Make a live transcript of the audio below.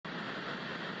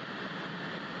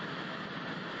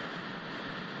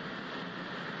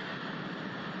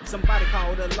Somebody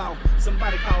call the law.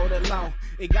 Somebody call the law.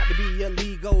 It got to be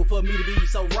illegal for me to be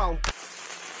so raw.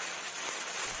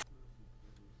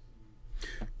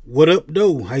 What up,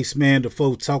 though? Heist man, the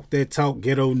foe talk that talk,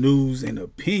 ghetto news and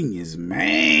opinions,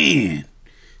 man.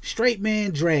 Straight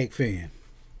man drag fan.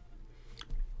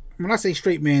 When I say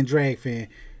straight man drag fan,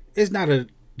 it's not a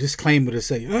disclaimer to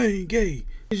say I ain't gay.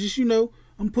 It's just, you know,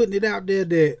 I'm putting it out there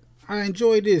that I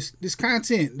enjoy this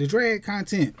content, the drag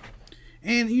content.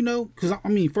 And, you know, because, I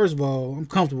mean, first of all, I'm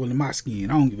comfortable in my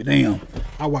skin. I don't give a damn.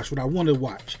 I watch what I want to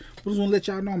watch. But I just want to let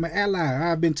y'all know I'm an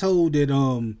ally. I've been told that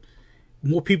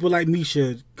more people like me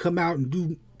should come out and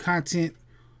do content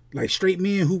like straight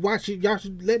men who watch it. Y'all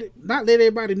should not let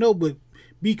everybody know, but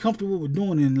be comfortable with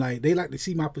doing it. And like, they like to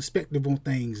see my perspective on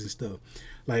things and stuff.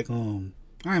 Like, I am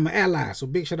an ally. So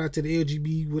big shout out to the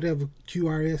LGB, whatever,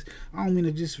 QRS. I don't mean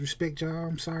to disrespect y'all.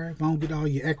 I'm sorry if I don't get all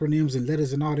your acronyms and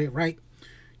letters and all that right.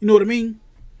 You know what I mean?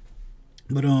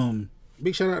 But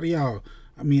big shout out to y'all.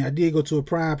 I mean, I did go to a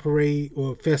pride parade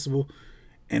or a festival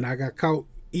and I got caught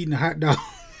eating a hot dog.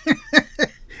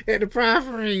 At the pride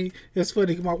parade. It's funny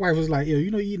because my wife was like, yo,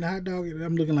 you know, you eating a hot dog? And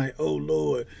I'm looking like, oh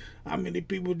Lord, how many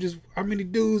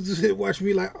dudes just watch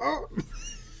me like, oh.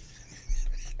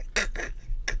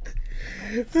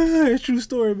 It's true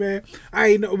story, man. I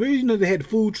ain't know, you know, they had the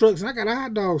food trucks and I got a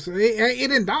hot dog, so it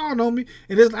didn't dawn on me.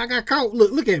 And I got caught.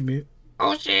 Look at me.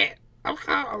 Oh shit, I'm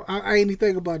caught. I ain't even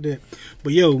think about that.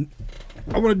 But yo,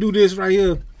 I want to do this right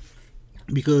here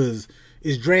because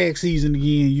it's drag season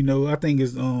again. You know, I think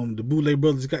it's the Boulay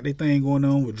brothers got their thing going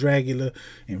on with Dragula,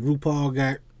 and RuPaul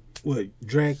got what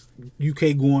Drag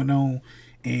UK going on.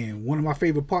 And one of my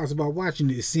favorite parts about watching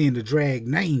it is seeing the drag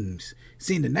names,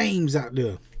 seeing the names out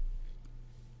there.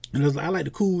 And I like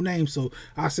the cool names, so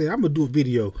I said I'm gonna do a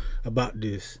video about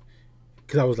this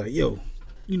because I was like, yo,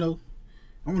 you know,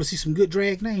 I want to see some good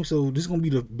drag names. So this is gonna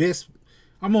be the best.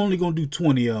 I'm only gonna do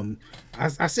 20 of them.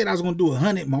 I said I was gonna do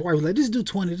 100. My wife was like, just do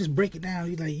 20. Just break it down.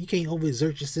 He's like, you can't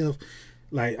overexert yourself.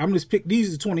 Like, I'm just pick. These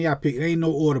are the 20 I picked. There ain't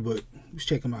no order, but let's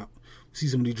check them out. See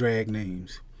some of these drag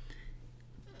names.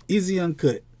 Izzy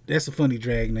Uncut. That's a funny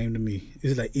drag name to me.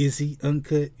 It's like Izzy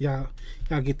Uncut. Y'all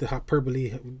get the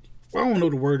hyperbole. I don't know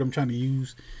the word I'm trying to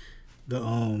use.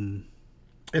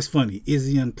 That's funny.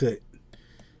 Izzy Uncut.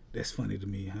 That's funny to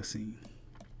me. I seen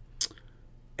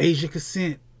Asia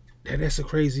Consent. That's a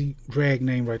crazy drag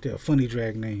name right there. A funny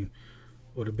drag name.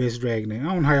 Or the best drag name.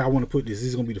 I don't know how I want to put this. This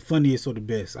is going to be the funniest or the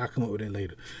best. I'll come up with that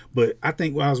later. But I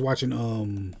think while I was watching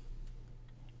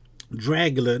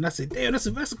Dragula, and I said, damn, that's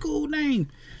a cool name.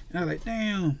 And I was like,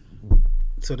 damn.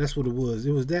 So that's what it was.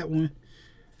 It was that one.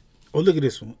 Oh, look at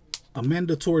this one. A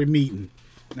Mandatory Meeting.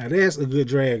 Now that's a good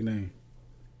drag name.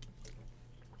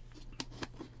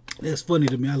 That's funny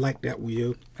to me. I like that one,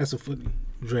 yo. That's a funny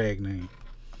drag name.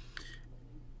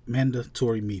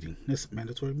 Mandatory Meeting. That's a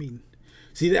Mandatory Meeting.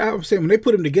 See, I'm saying when they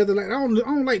put them together, like I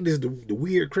don't like this the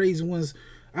weird, crazy ones.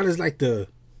 I just like the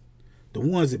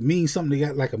ones that mean something. They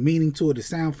got like a meaning to it. That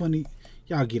sound funny.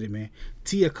 Y'all get it, man.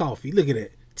 Tea or coffee. Look at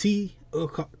that. Tea or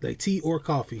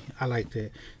coffee. I like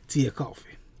that. Tea or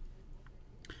coffee.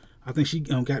 I think she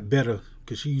got better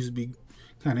because she used to be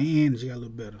kind of in. She got a little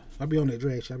better. I'll be on that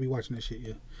drag show. I'll be watching that shit,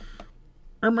 yeah.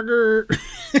 Ermagerd.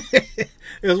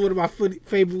 It was one of my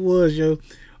favorite was, yo.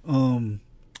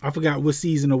 I forgot what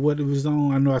season or what it was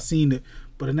on. I know I seen it,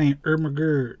 but the name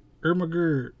Ermagerd.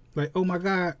 Ermagerd. Like, oh my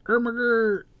God,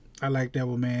 Ermagerd. I like that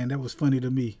one, man. That was funny to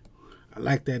me. I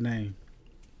like that name.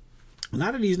 A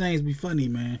lot of these names be funny,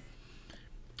 man.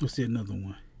 Let's see another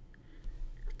one.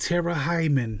 Tara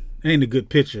Hyman. Ain't a good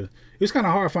picture. It's kind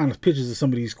of hard to find pictures of some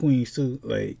of these queens too.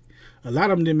 Like, a lot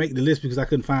of them didn't make the list because I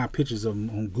couldn't find pictures of them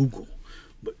on Google.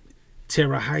 But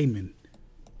Tara Hyman.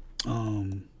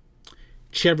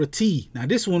 Charity. Now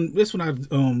this one I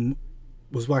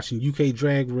was watching UK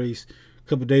Drag Race a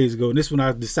couple days ago, and this one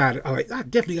I decided I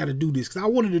definitely got to do this because I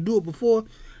wanted to do it before,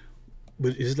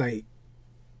 but it's like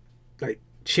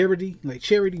charity, like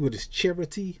charity, but it's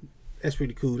Charity. That's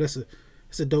pretty cool. That's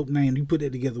a dope name. You put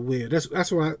that together well. That's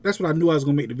what I knew I was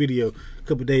gonna make the video a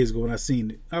couple days ago when I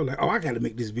seen it. I was like, oh, I got to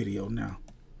make this video now.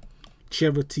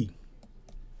 Charity.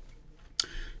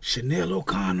 Chanel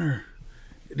O'Connor.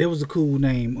 That was a cool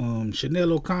name.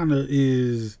 Chanel O'Connor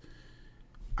is,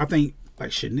 I think,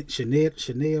 like Chanel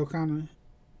O'Connor.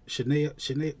 Chanel.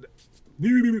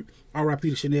 R.I.P.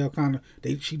 to Chanel O'Connor.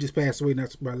 She just passed away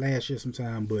not by last year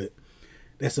sometime, but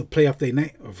that's a play off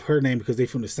of her name because they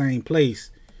from the same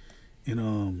place.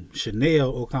 And Chanel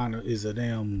O'Connor is a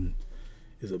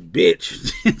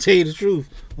bitch. To tell you the truth,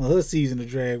 on her season of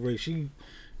Drag Race, she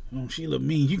look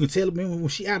mean. You can tell, man, when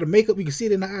she out of makeup, you can see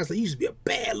it in her eyes. Like, you used to be a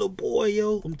bad little boy,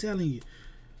 yo. I'm telling you.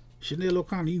 Chanel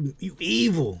O'Connor, you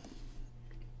evil.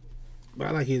 But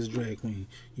I like his drag queen.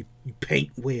 You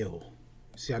paint well.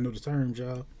 See, I know the terms,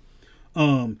 y'all.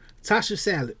 Tasha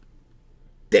Salad.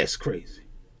 That's crazy.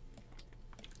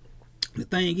 The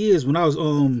thing is, when I was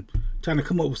trying to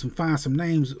come up with some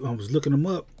names, I was looking them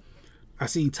up. I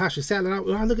seen Tasha Salad.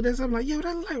 When I look at that, I'm like, yo,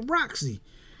 that look like Roxy.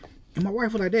 And my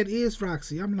wife was like, that is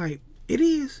Roxy. I'm like, it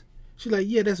is? She's like,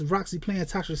 yeah, that's Roxy playing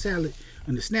Tasha Salad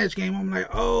in the Snatch Game. I'm like,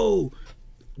 oh.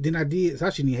 Then I did. So I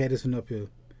shouldn't even have this one up here.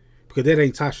 Because that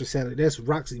ain't Tasha Salad. That's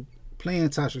Roxy playing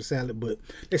Tasha Salad. But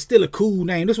that's still a cool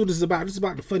name. That's what this is about. This is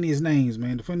about the funniest names,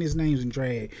 man. The funniest names in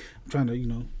drag. I'm trying to, you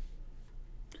know.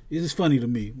 It's just funny to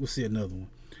me. We'll see another one.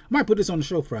 I might put this on the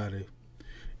show Friday.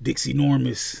 Dixie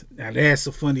Normus. Now that's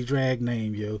a funny drag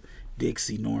name, yo.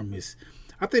 Dixie Normus.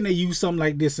 I think they use something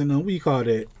like this in, what do you call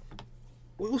that?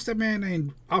 What's that man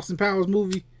named Austin Powers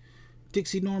movie?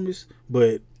 Dixie Normus.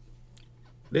 But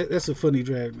that's a funny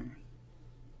drag name.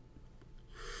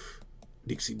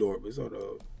 Dixie Normus. Hold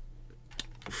up.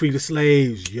 Free the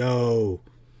slaves, yo.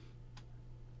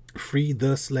 Free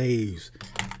the slaves.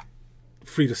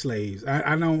 Free the slaves.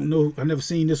 I don't know. I never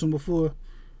seen this one before.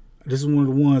 This is one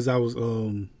of the ones I was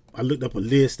I looked up a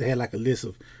list. They had like a list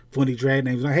of funny drag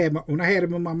names. When I had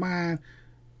them in my mind,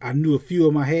 I knew a few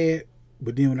of them I had,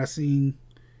 but then when I seen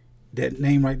that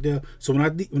name right there, so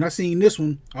when I seen this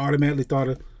one, I automatically thought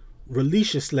of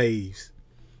Relisha Slaves.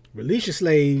 Relisha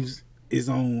Slaves is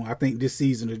on, I think, this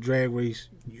season of Drag Race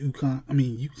UK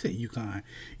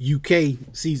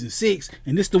season 6,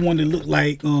 and this the one that looked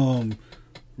like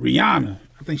Rihanna.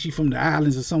 I think she's from the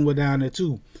islands or somewhere down there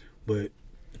too. But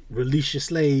Relisha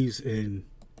Slaves and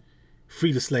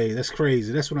Free the Slaves, that's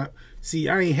crazy. That's when I see.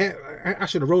 I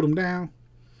should have wrote them down.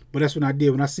 But that's when I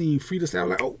did. When I seen Frida Slaves, I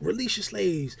was like, oh, Release Your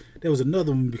Slaves. There was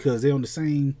another one because they're on the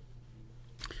same.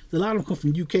 A lot of them come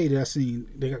from UK that I seen.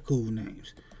 They got cool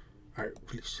names. All right,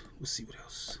 let's see what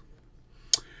else.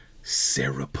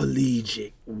 Sarah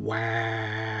Pelagic.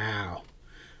 Wow.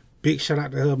 Big shout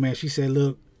out to her, man. She said,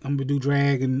 look, I'm going to do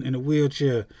drag in a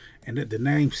wheelchair. And the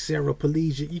name Sarah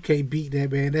Pelagic, you can't beat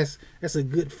that, man. That's a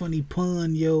good, funny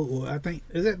pun, yo. Or I think,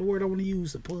 is that the word I want to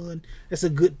use? A pun? That's a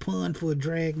good pun for a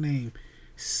drag name.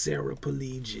 Sarah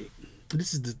Pelagic.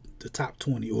 This is the top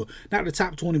 20, or not the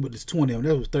top 20, but this 20.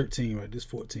 That was 13, right? This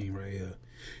 14 right here.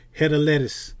 Head of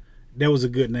Lettuce. That was a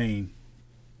good name.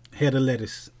 Head of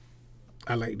Lettuce.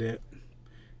 I like that.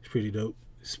 It's pretty dope.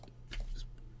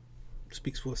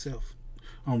 Speaks for itself.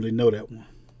 I don't really know that one.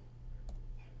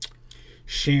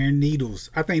 Sharon Needles.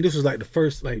 I think this was like the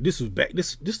first, like this was back.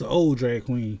 This the old drag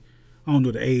queen. I don't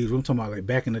know the age. I'm talking about like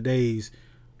back in the days.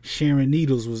 Sharon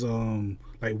Needles was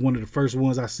like one of the first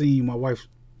ones I seen. My wife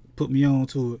put me on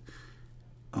to it.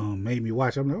 Made me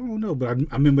watch. I'm like, oh no, but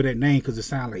I remember that name because it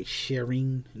sounded like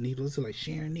Sharon Needles. It's like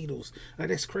Sharon Needles. Like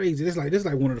that's crazy. That's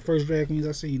like one of the first drag queens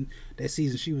I seen that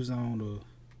season she was on.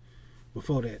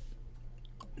 Before that,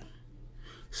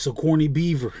 Sigourney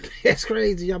Beaver. That's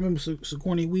crazy. Y'all remember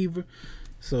Sigourney Weaver?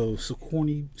 So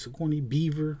Sigourney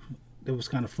Beaver. That was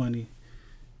kind of funny.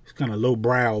 It's kind of low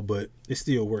brow, but it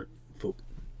still worked for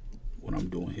what I'm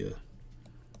doing here.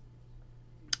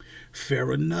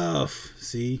 Fair enough.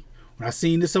 See, when I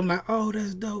seen this, I'm like, oh,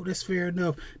 that's dope. That's fair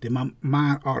enough. Then my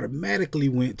mind automatically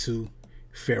went to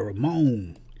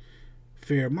Pheromone.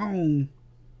 Pheromone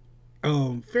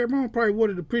probably one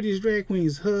of the prettiest drag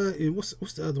queens. Her and what's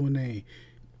the other one name?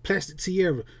 Plastic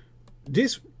Tiara.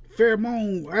 This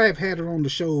Pheromone, I have had her on the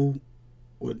show.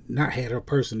 Well, not had her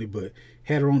personally, but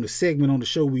had her on the segment on the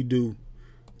show we do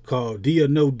called D or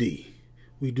No D.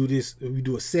 We do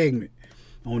a segment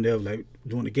on there, like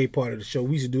during the gay part of the show.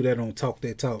 We used to do that on Talk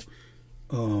That Talk.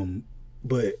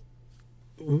 But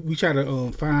we try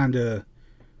to find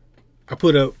I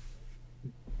put up,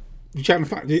 you trying to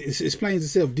find, it explains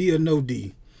itself, D or No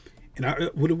D.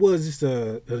 And what it was, just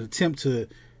an attempt to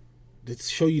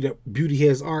show you that beauty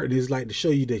has art, and it's like to show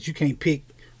you that you can't pick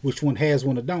which one has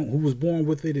one or don't, who was born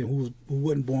with it and who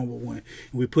wasn't born with one.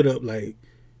 And we put up like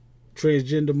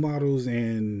transgender models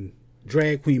and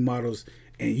drag queen models,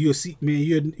 and you'll see,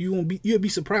 man, you'll be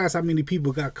surprised how many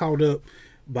people got caught up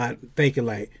by thinking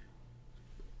like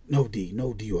no D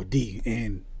or D.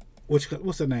 And what's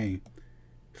her name?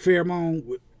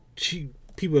 Pheromone.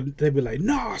 They be like,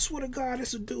 nah, I swear to God,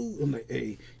 that's a dude. I'm like,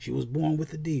 hey, she was born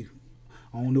with a D.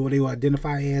 I don't know what they will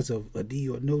identify as a D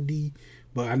or no D,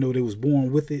 but I know they was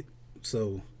born with it.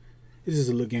 So this is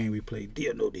a little game we played, D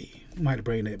or no D. We might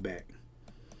bring that back.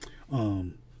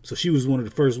 So she was one of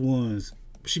the first ones.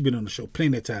 She been on the show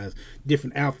plenty of times.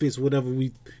 Different outfits, whatever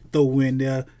we throw in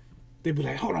there. They be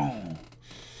like, hold on.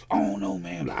 I don't know,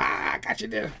 man. Like, I got you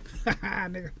there.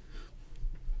 Nigga.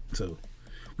 So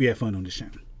we had fun on the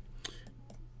channel.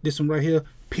 This one right here,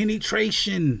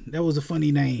 Penetration. That was a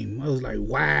funny name. I was like,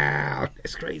 wow,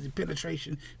 that's crazy.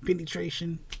 Penetration.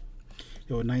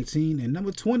 There were 19. And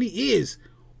number 20 is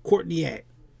Courtney.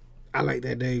 I like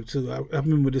that name too. I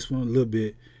remember this one a little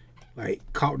bit. Like,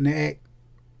 Caught in the Act.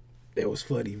 That was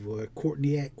funny, boy.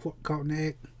 Courtney, Caught in the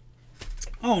Act.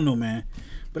 I don't know, man.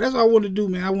 But that's what I want to do,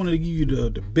 man. I wanted to give you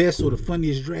the best or the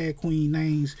funniest drag queen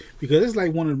names, because it's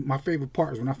like one of my favorite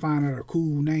parts when I find out a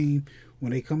cool name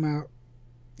when they come out.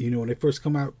 You know, when they first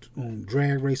come out on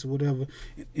Drag Race or whatever,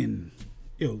 and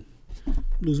yo,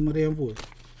 losing my damn voice.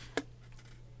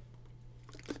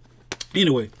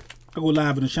 Anyway, I go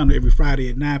live on the channel every Friday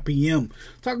at 9 p.m.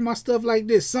 talking about stuff like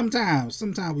this. Sometimes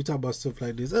we talk about stuff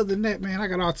like this. Other than that, man, I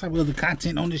got all type of other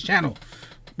content on this channel.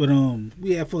 But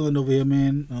we have fun over here,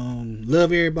 man.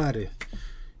 Love everybody.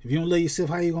 If you don't love yourself,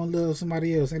 how you gonna love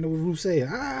somebody else? Ain't know what Ruth said.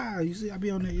 You see, I be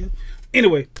on there, yeah.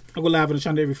 Anyway, I go live on the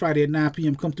channel every Friday at 9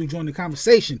 p.m. Come through, join the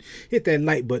conversation. Hit that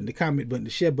like button, the comment button, the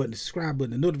share button, the subscribe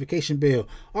button, the notification bell.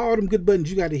 All them good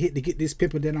buttons you got to hit to get this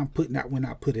pimping that I'm putting out when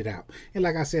I put it out. And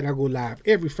like I said, I go live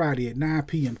every Friday at 9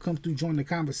 p.m. Come through, join the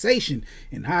conversation,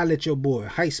 and holler at your boy,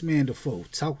 Heist Man the Foe.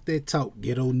 Talk that talk,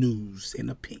 ghetto news and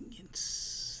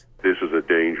opinions. This is a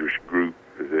dangerous groups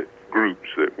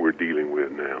that we're dealing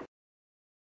with now.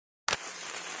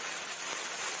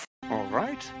 All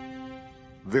right.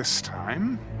 This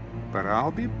time, but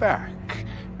I'll be back,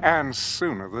 and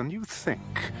sooner than you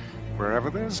think.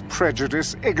 Wherever there's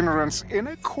prejudice, ignorance,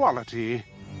 inequality,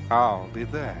 I'll be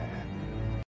there.